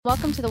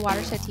Welcome to the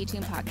Watershed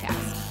Teaching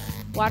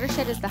Podcast.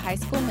 Watershed is the high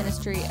school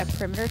ministry of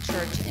Perimeter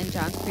Church in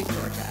Johns Creek,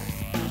 Georgia.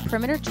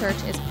 Perimeter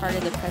Church is part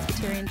of the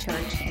Presbyterian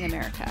Church in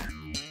America.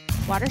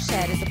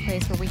 Watershed is a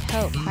place where we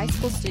hope high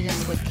school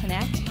students would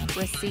connect,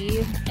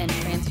 receive, and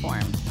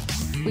transform.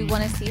 We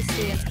want to see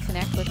students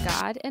connect with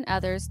God and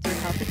others through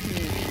healthy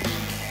community,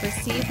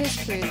 receive His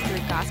truth through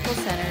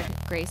gospel-centered,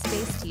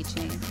 grace-based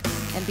teaching,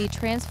 and be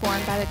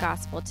transformed by the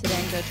gospel to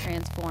then go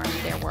transform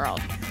their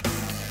world.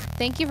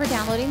 Thank you for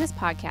downloading this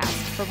podcast.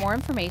 For more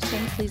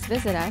information, please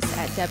visit us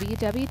at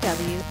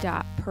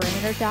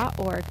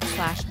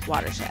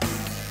www.perimeter.org/watershed.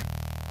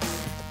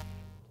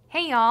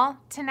 Hey y'all,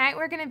 tonight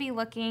we're going to be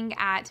looking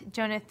at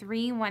Jonah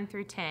 3, 1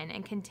 through 10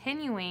 and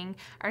continuing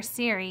our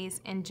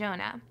series in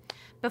Jonah.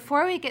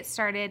 Before we get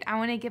started, I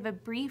want to give a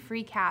brief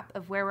recap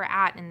of where we're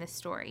at in this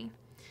story.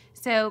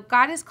 So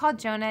God has called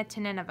Jonah to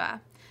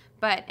Nineveh.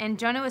 And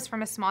Jonah was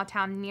from a small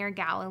town near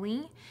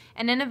Galilee,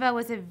 and Nineveh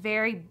was a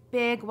very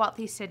big,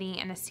 wealthy city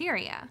in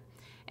Assyria.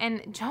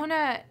 And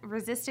Jonah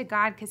resisted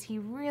God because he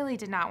really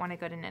did not want to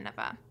go to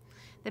Nineveh.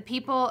 The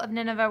people of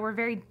Nineveh were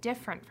very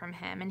different from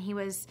him, and he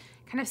was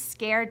kind of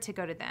scared to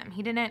go to them.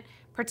 He didn't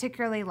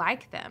particularly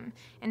like them,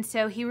 and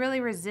so he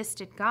really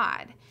resisted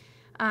God.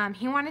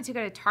 He wanted to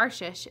go to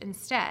Tarshish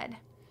instead.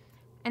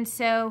 And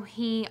so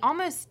he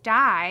almost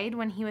died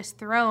when he was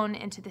thrown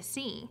into the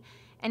sea.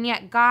 And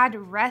yet God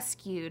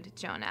rescued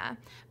Jonah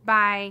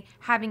by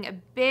having a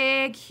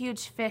big,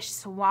 huge fish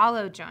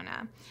swallow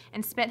Jonah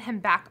and spit him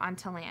back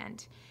onto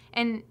land.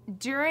 And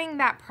during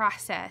that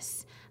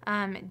process,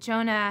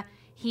 Jonah,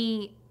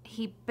 he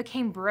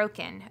became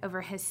broken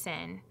over his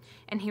sin,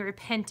 and he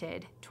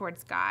repented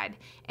towards God.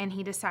 And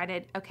he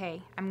decided,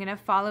 okay, I'm going to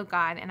follow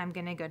God, and I'm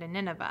going to go to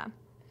Nineveh.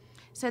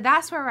 So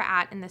that's where we're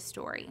at in the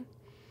story.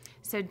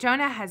 So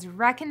Jonah has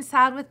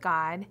reconciled with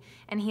God,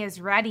 and he is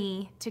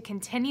ready to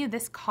continue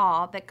this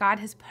call that God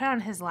has put on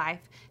his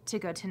life to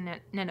go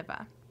to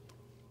Nineveh.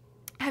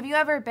 Have you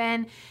ever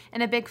been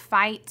in a big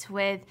fight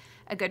with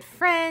a good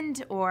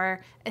friend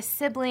or a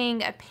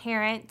sibling, a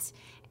parent,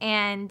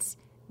 and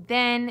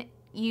then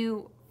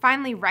you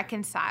finally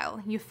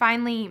reconcile, you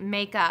finally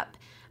make up,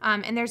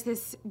 and there's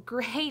this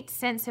great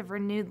sense of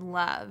renewed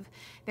love.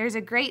 There's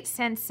a great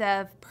sense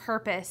of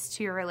purpose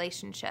to your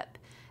relationship.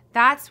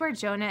 That's where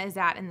Jonah is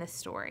at in this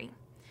story.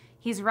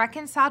 He's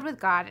reconciled with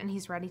God, and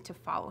he's ready to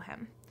follow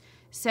him.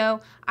 So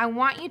I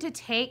want you to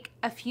take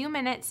a few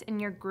minutes in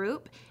your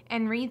group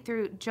and read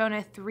through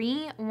Jonah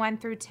 3, 1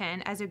 through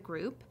 10 as a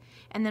group,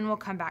 and then we'll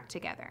come back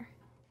together.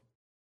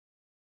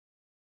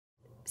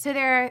 So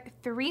there are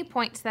 3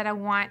 points that I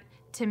want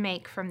to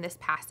make from this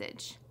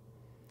passage.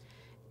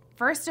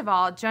 First of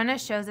all, Jonah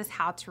shows us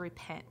how to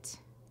repent.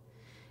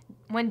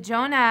 When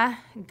Jonah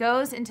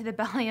goes into the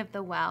belly of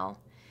the well,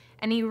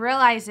 and he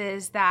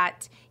realizes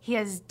that he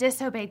has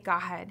disobeyed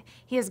God,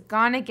 he has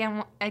gone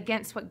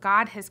against what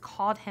God has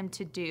called him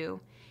to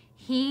do,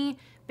 he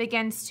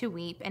begins to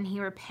weep, and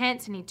he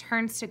repents, and he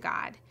turns to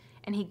God,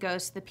 and he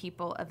goes to the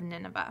people of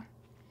Nineveh.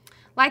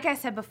 Like I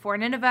said before,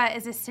 Nineveh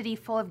is a city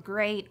full of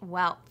great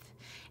wealth.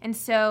 And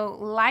so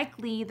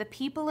likely the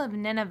people of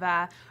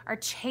Nineveh are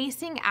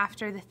chasing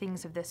after the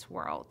things of this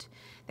world.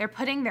 They're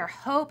putting their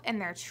hope and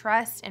their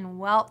trust in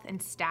wealth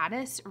and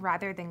status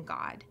rather than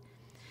God.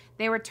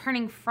 They were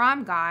turning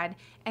from God,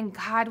 and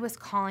God was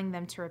calling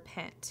them to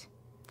repent.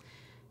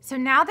 So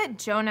now that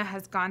Jonah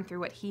has gone through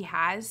what he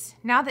has,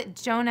 now that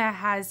Jonah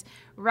has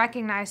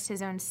recognized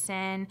his own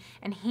sin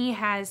and he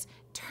has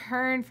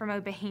turned from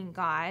obeying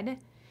God,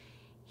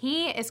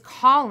 he is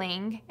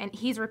calling, and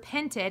he's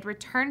repented,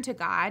 returned to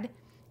God.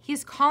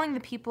 He's calling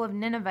the people of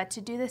Nineveh to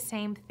do the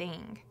same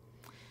thing.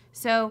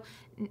 So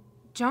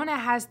Jonah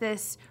has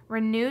this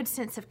renewed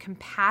sense of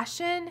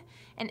compassion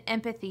and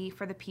empathy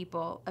for the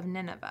people of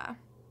Nineveh.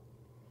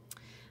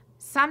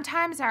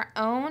 Sometimes our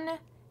own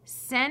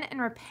sin and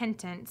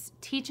repentance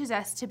teaches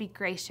us to be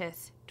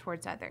gracious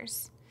towards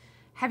others.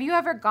 Have you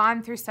ever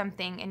gone through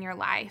something in your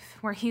life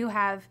where you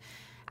have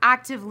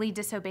actively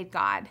disobeyed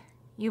God?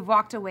 You've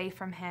walked away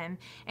from Him,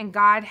 and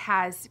God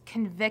has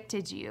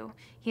convicted you.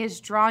 He has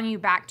drawn you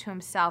back to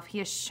Himself. He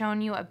has shown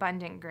you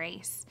abundant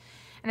grace.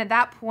 And at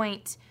that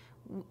point,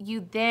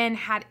 you then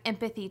had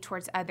empathy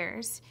towards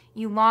others.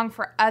 You long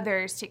for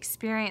others to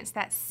experience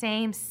that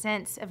same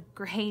sense of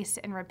grace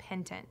and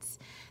repentance.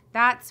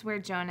 That's where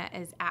Jonah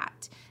is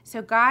at.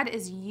 So God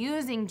is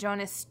using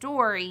Jonah's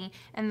story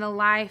in the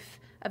life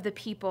of the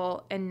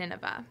people in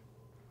Nineveh.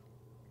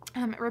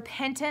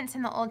 Repentance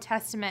in the Old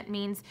Testament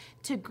means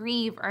to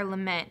grieve or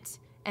lament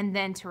and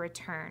then to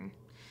return.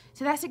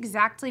 So that's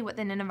exactly what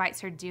the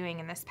Ninevites are doing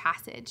in this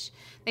passage.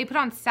 They put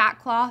on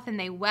sackcloth and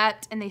they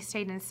wept and they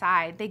stayed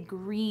inside. They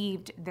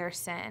grieved their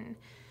sin.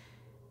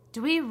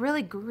 Do we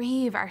really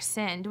grieve our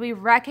sin? Do we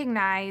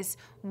recognize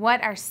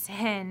what our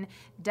sin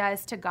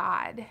does to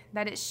God?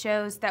 That it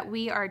shows that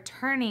we are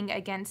turning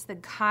against the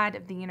God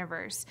of the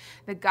universe,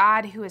 the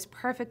God who is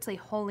perfectly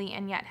holy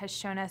and yet has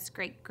shown us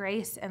great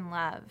grace and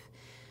love.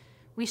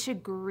 We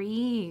should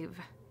grieve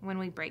when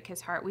we break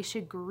His heart. We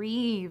should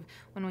grieve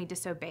when we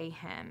disobey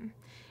Him.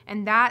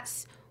 And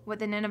that's what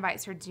the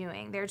Ninevites are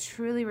doing. They're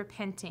truly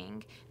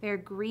repenting. They're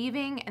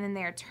grieving, and then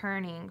they're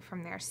turning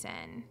from their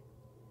sin.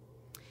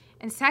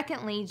 And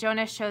secondly,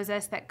 Jonah shows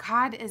us that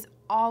God is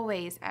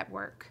always at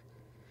work.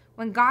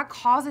 When God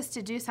calls us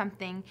to do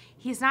something,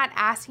 he's not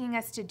asking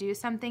us to do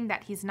something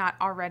that he's not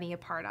already a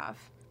part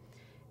of.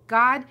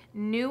 God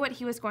knew what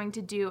he was going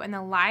to do in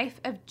the life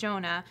of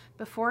Jonah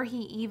before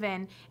he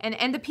even,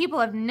 and the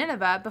people of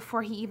Nineveh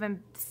before he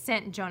even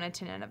sent Jonah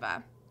to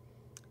Nineveh.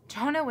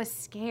 Jonah was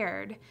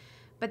scared,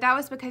 but that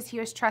was because he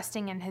was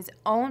trusting in his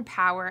own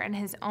power and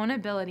his own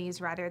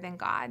abilities rather than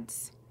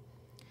God's.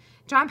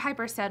 John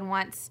Piper said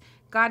once,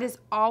 God is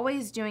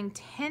always doing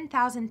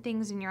 10,000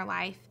 things in your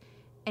life,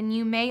 and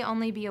you may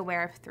only be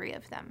aware of 3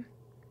 of them.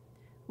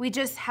 We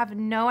just have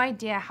no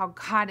idea how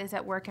God is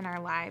at work in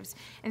our lives.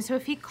 And so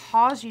if he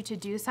calls you to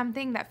do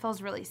something that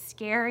feels really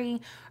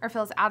scary or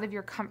feels out of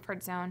your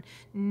comfort zone,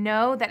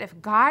 know that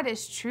if God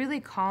is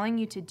truly calling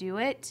you to do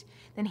it,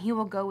 then he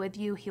will go with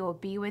you, he will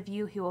be with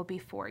you, he will be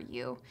for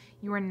you.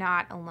 You are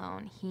not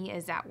alone. He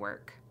is at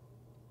work.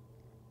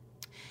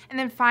 And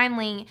then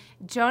finally,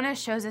 Jonah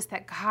shows us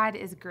that God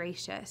is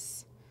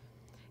gracious.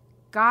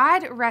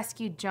 God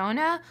rescued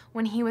Jonah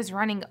when he was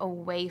running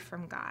away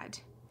from God.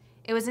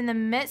 It was in the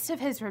midst of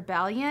his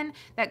rebellion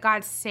that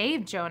God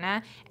saved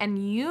Jonah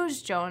and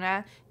used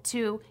Jonah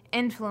to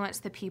influence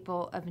the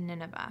people of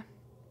Nineveh.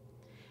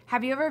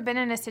 Have you ever been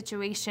in a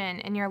situation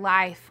in your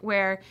life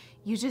where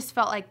you just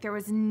felt like there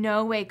was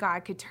no way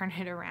God could turn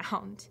it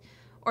around,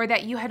 or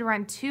that you had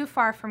run too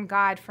far from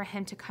God for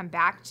him to come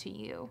back to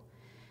you?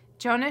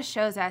 Jonah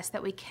shows us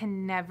that we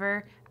can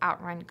never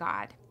outrun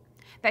God,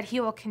 that he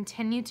will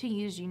continue to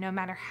use you no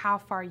matter how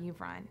far you've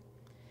run.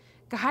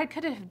 God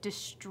could have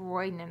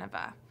destroyed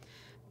Nineveh,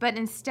 but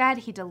instead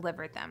he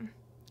delivered them.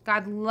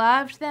 God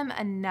loved them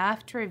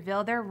enough to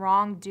reveal their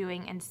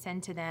wrongdoing and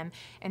sin to them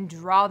and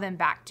draw them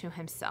back to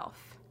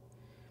himself.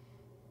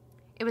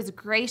 It was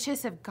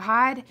gracious of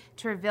God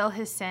to reveal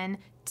his sin,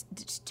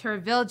 to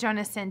reveal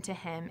Jonah's sin to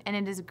him, and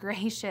it is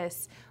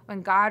gracious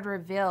when God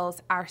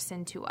reveals our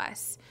sin to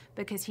us,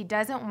 because he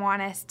doesn't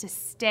want us to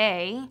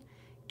stay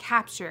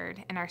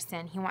captured in our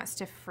sin. He wants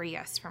to free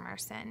us from our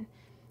sin.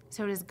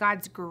 So it is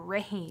God's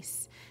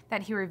grace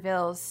that he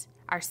reveals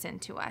our sin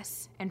to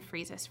us and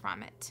frees us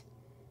from it.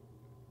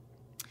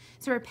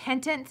 So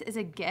repentance is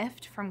a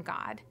gift from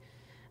God.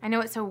 I know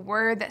it's a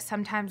word that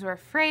sometimes we're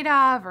afraid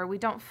of or we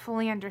don't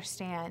fully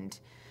understand,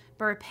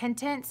 but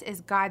repentance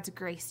is God's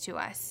grace to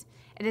us.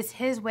 It is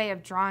his way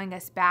of drawing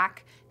us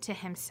back to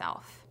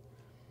himself.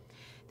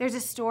 There's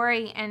a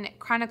story in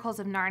Chronicles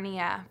of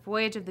Narnia,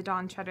 Voyage of the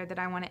Dawn Treader, that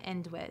I want to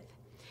end with.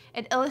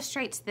 It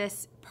illustrates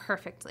this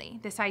perfectly,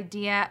 this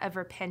idea of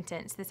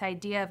repentance, this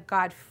idea of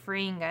God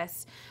freeing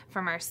us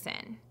from our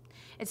sin.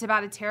 It's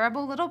about a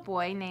terrible little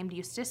boy named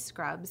Eustace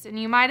Scruggs, and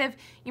you might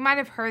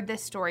have heard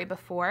this story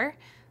before,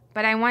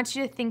 but I want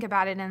you to think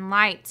about it in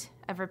light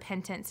of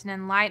repentance and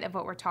in light of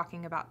what we're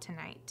talking about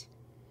tonight.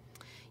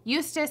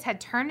 Eustace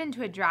had turned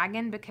into a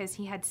dragon because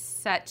he had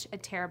such a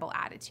terrible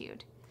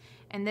attitude.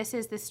 And this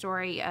is the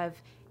story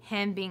of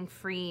him being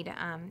freed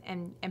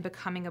and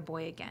becoming a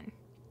boy again.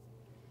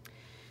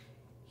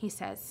 He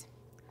says,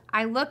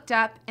 I looked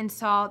up and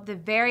saw the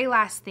very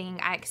last thing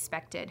I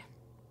expected,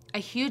 a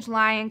huge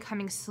lion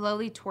coming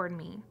slowly toward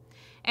me.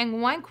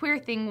 And one queer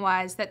thing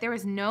was that there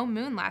was no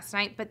moon last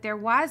night, but there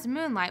was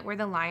moonlight where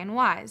the lion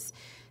was.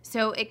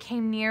 So it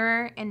came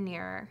nearer and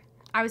nearer.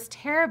 I was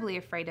terribly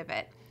afraid of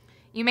it.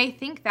 You may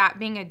think that,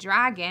 being a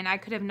dragon, I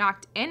could have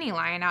knocked any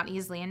lion out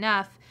easily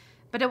enough,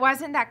 but it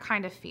wasn't that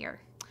kind of fear.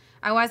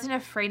 I wasn't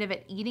afraid of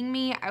it eating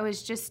me. I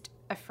was just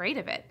afraid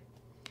of it.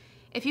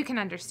 If you can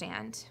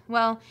understand.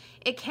 Well,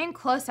 it came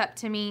close up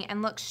to me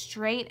and looked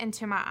straight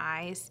into my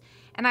eyes,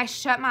 and I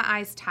shut my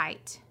eyes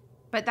tight.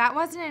 But that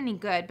wasn't any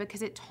good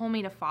because it told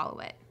me to follow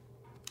it.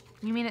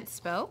 You mean it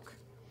spoke?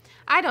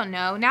 I don't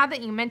know. Now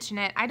that you mention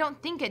it, I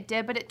don't think it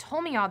did, but it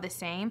told me all the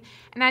same,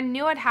 and I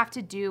knew I'd have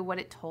to do what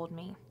it told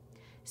me.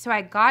 So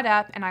I got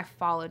up and I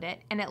followed it,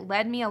 and it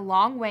led me a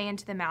long way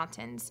into the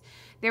mountains.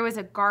 There was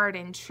a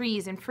garden,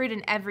 trees, and fruit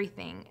and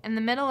everything. In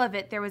the middle of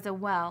it, there was a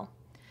well.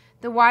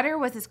 The water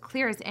was as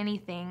clear as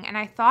anything, and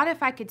I thought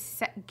if I could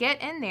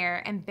get in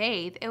there and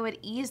bathe, it would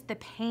ease the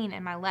pain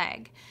in my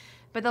leg.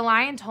 But the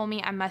lion told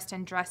me I must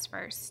undress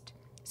first.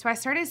 So I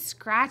started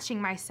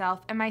scratching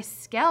myself, and my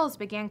scales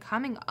began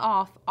coming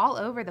off all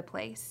over the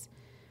place.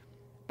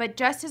 But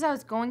just as I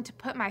was going to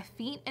put my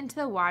feet into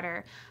the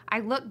water, I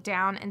looked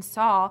down and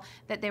saw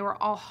that they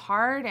were all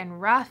hard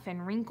and rough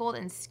and wrinkled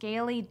and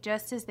scaly,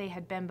 just as they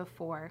had been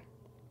before.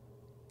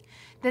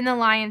 Then the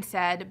lion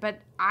said,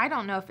 but I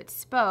don't know if it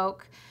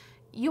spoke.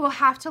 You will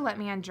have to let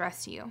me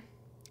undress you.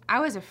 I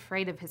was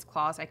afraid of his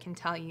claws, I can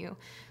tell you,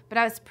 but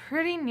I was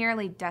pretty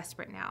nearly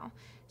desperate now.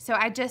 So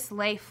I just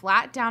lay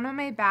flat down on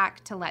my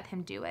back to let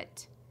him do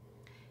it.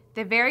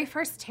 The very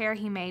first tear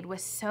he made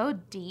was so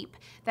deep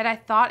that I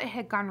thought it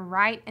had gone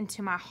right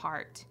into my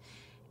heart.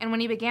 And when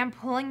he began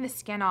pulling the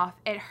skin off,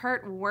 it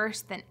hurt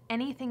worse than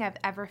anything I've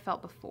ever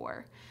felt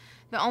before.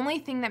 The only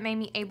thing that made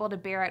me able to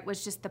bear it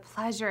was just the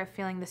pleasure of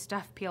feeling the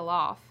stuff peel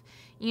off.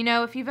 You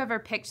know, if you've ever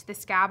picked the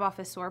scab off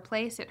a sore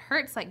place, it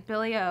hurts like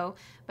Billy O,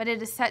 but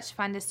it is such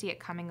fun to see it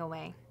coming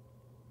away.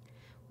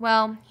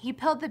 Well, he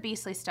peeled the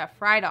beastly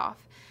stuff right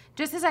off,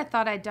 just as I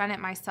thought I'd done it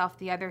myself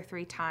the other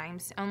 3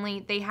 times, only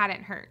they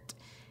hadn't hurt.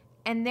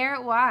 And there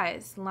it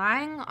was,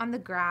 lying on the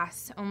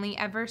grass, only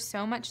ever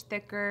so much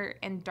thicker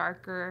and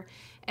darker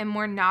and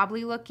more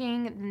knobbly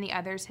looking than the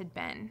others had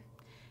been.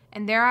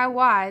 And there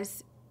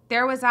was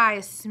I,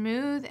 as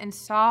smooth and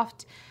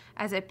soft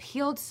as a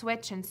peeled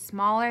switch and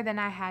smaller than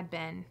I had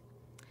been.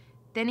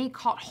 Then he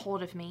caught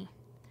hold of me.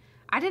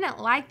 I didn't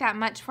like that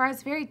much, for I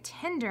was very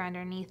tender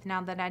underneath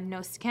now that I'd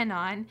no skin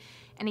on,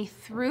 and he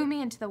threw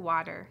me into the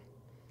water.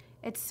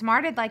 It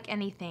smarted like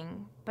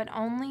anything, but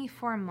only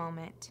for a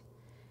moment.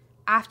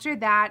 After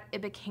that,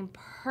 it became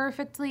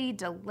perfectly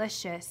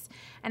delicious,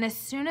 and as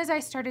soon as I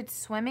started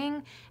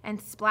swimming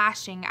and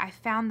splashing, I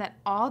found that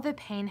all the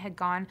pain had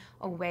gone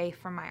away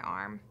from my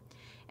arm.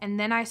 And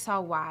then I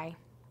saw why.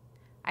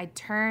 I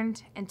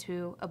turned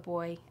into a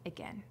boy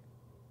again.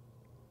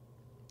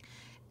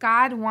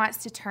 God wants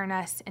to turn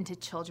us into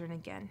children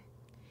again.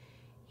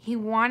 He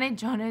wanted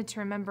Jonah to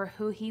remember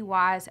who he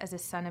was as a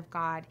son of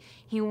God.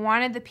 He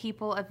wanted the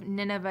people of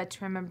Nineveh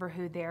to remember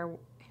who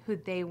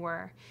they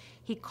were.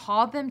 He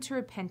called them to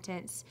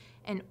repentance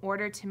in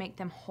order to make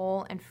them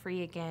whole and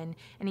free again.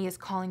 And he is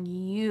calling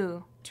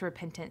you to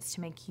repentance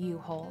to make you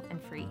whole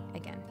and free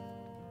again.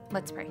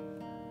 Let's pray.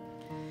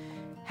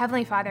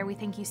 Heavenly Father, we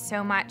thank you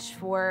so much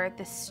for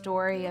the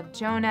story of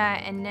Jonah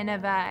and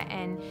Nineveh,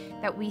 and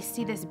that we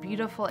see this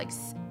beautiful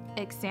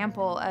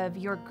example of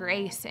your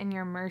grace and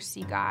your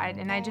mercy, God.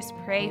 And I just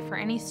pray for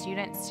any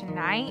students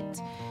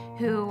tonight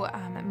who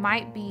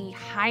might be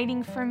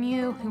hiding from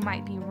you, who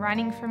might be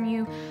running from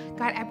you.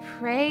 God, I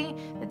pray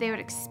that they would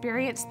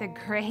experience the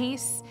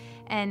grace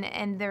and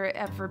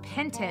of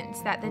repentance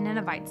that the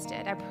Ninevites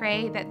did. I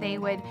pray that they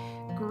would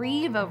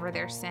grieve over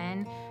their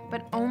sin,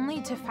 but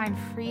only to find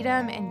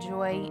freedom and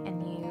joy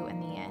in you in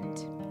the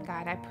end.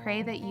 God, I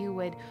pray that you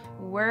would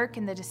work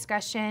in the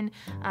discussion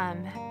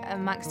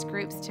amongst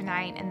groups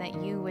tonight, and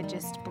that you would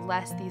just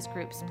bless these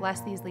groups,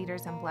 bless these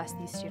leaders, and bless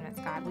these students.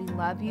 God, we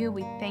love you.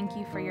 We thank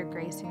you for your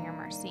grace and your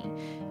mercy.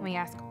 And we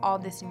ask all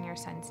this in your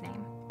Son's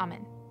name.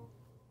 Amen.